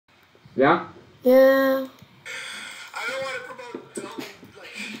Yeah? Yeah. I don't want to promote dumb,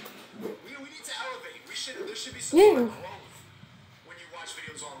 like, we need to elevate. There should be some sort of growth when you watch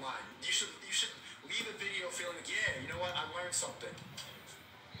videos online. You should leave a video feeling like, yeah, you know what, I learned something.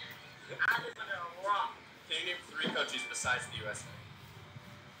 I live under a rock. Can you name 3 countries besides the USA?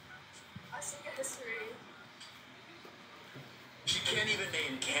 I suck at history. She can't even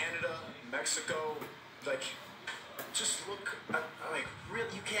name Canada, Mexico, like, just look, like, really,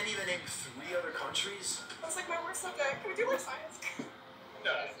 you can't even name 3 other countries? That's like my worst subject. Can we do like science?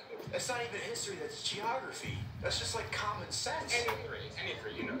 No. That's not even history, that's geography. That's just like common sense. Any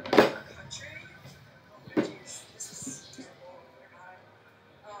three, you know. Country? Jeez, this is terrible.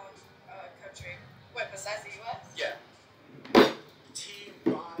 Country. What, besides the US? Yeah. Team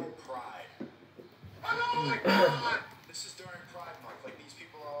by Pride. Oh my god! This is during Pride Month. Like, these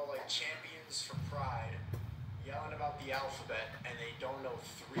people are all like champions for Pride, yelling about the alphabet, and they don't know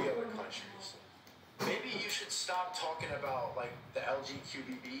 3 other countries. Maybe you should stop talking about, like, the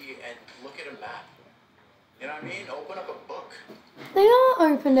LGQBB and look at a map. You know what I mean? Open up a book. They are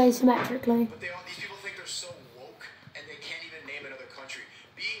opened asymmetrically. But these people think they're so woke, and they can't even name another country.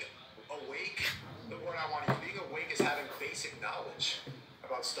 Being awake, the word I want to use, being awake is having basic knowledge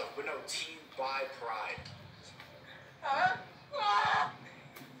about stuff. But no, team by pride.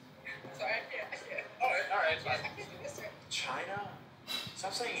 Sorry, I can't. Alright, it's fine. I can't do this. China?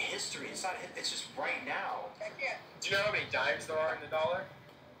 Stop saying history. It's just right now. I can't. Do you know how many dimes there are in the dollar?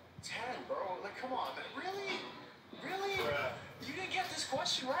 10, bro. Like, come on, man. Really? Really? You didn't get this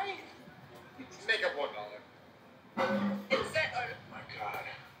question right? Make up $1. Instead, oh my god.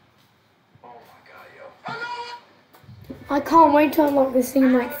 Oh my god, yo. Oh no! I can't wait to unlock this thing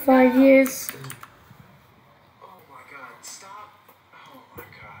in like 5 years. Oh my god, stop. Oh my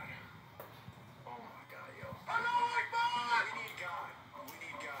god. Oh my god, yo. Oh no, my god! We need God. We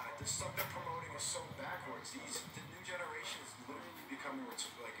need God. The stuff they're promoting is so backwards. The new generation is literally becoming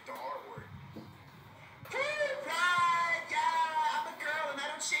like the R word. Pride, yeah, I'm a girl and I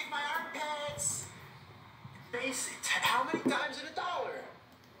don't shave my armpits. Basic. How many times in a dollar?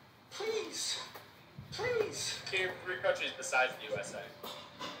 Please. Please. Name 3 countries besides the USA.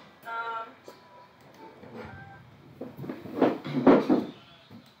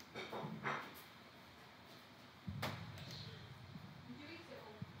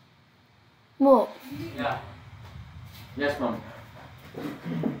 What? Yeah. Yes, Mom.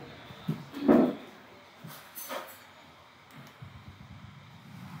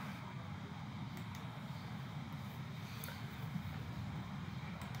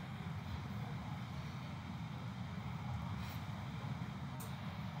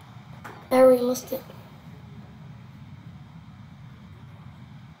 Very realistic.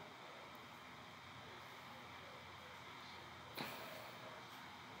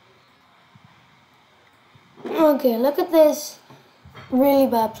 Okay, look at this really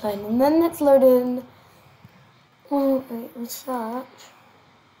bad plane, and then let's load in. Oh, wait, research.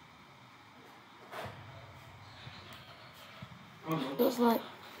 It's like.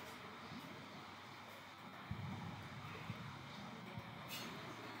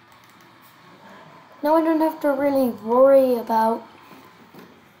 Now I don't have to really worry about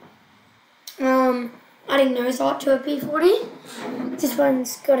adding nose art to a P-40. This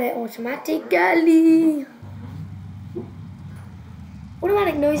one's got it automatically.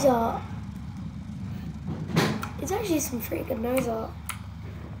 Automatic nose art. It's actually some pretty good nose art.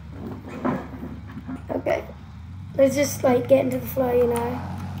 Okay. Let's just like get into the flow, you know.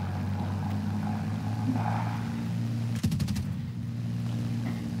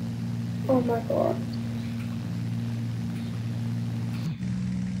 Oh my god.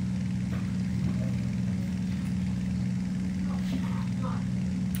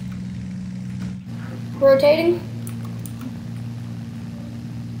 Rotating.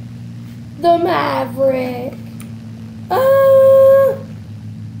 The Maverick. Ah!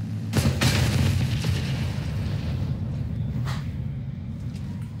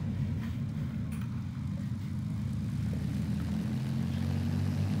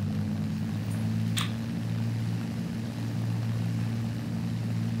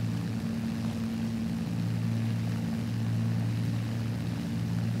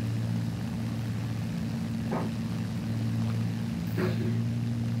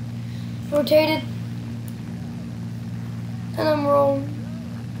 Rotated, and I'm wrong.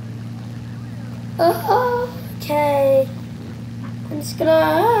 Okay, I'm just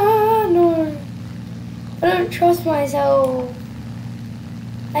gonna, no, I don't trust myself.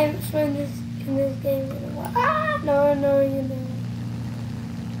 I haven't flown this in this game in a while. No, you know.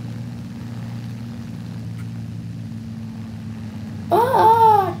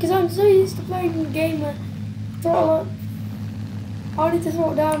 Because I'm so used to playing the game where throttle up. I need to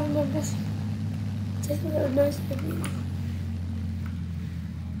throw it down and then just take a little nose maybe.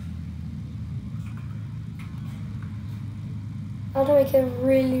 How to make a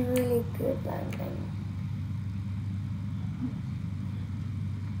really, really good landing.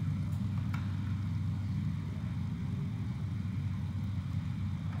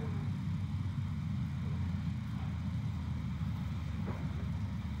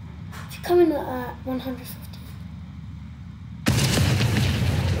 If you come in at 150.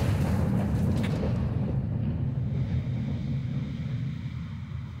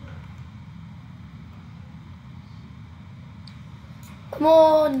 Come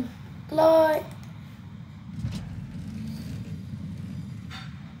on, glide.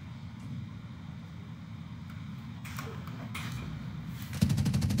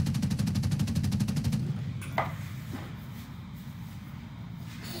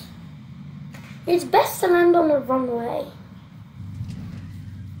 It's best to land on the runway.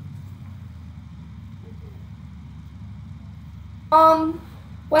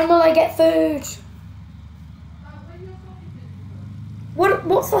 When will I get food?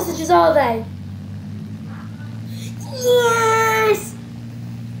 What sausages are they? Yes!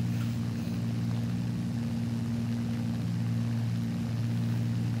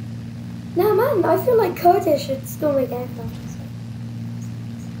 Now man, I feel like Curtis should still make aircraft.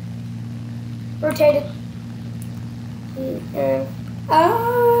 Rotate it.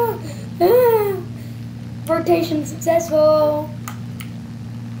 Rotation successful.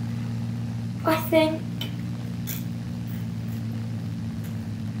 I think.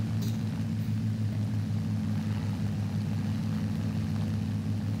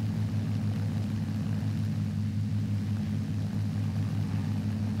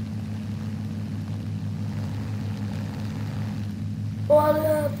 What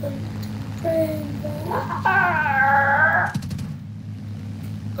happened?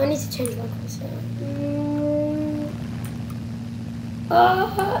 I need to change my concept.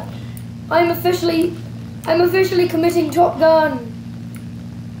 I'm officially committing Top Gun.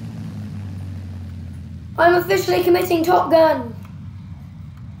 I'm officially committing Top Gun.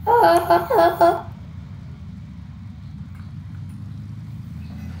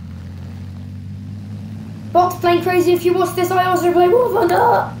 Box playing crazy. If you watch this, I also play War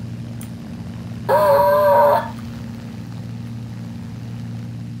Thunder.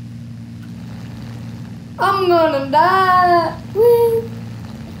 I'm gonna die. Woo.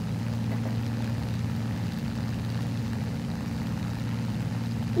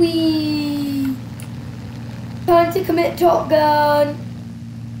 Wee. Time to commit Top Gun.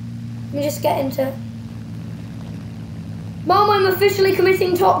 Let me just get into. Mom, I'm officially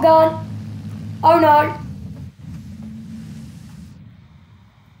committing Top Gun. Oh no.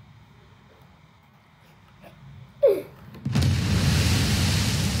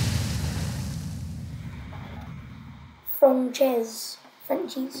 From Jez,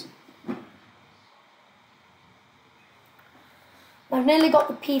 Frenchies. I've nearly got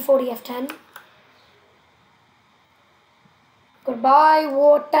the P-40 F-10. Goodbye,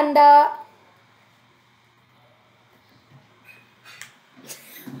 War Thunder.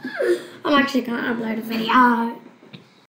 I'm actually gonna upload a video.